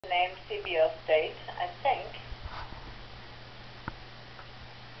name CBO state, I think.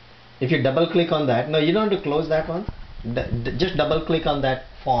 If you double click on that, no, you don't have to close that one. Just double click on that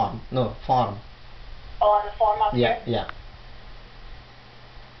form. No, form. Oh, on the form up here? Yeah.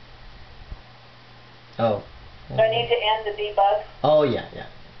 Oh. Do I need to end the debug? Oh, yeah.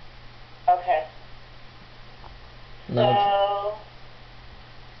 Okay. Now,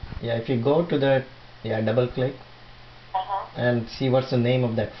 So, yeah, if you go to the, double click uh-huh. and see what's the name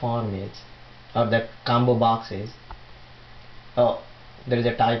of that form is, or that combo box is. Oh, there is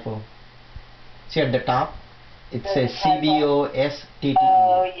a typo. See at the top, it says CBOSTTE.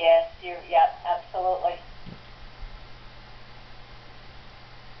 Oh, yes, yep, absolutely.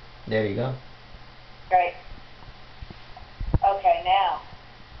 There you go. Great. Okay, now.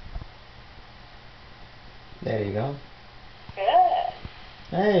 There you go. Good.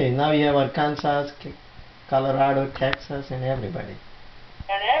 Hey, now you have Arkansas, Colorado, Texas, and everybody.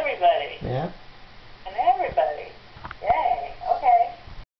 And everybody. Yeah.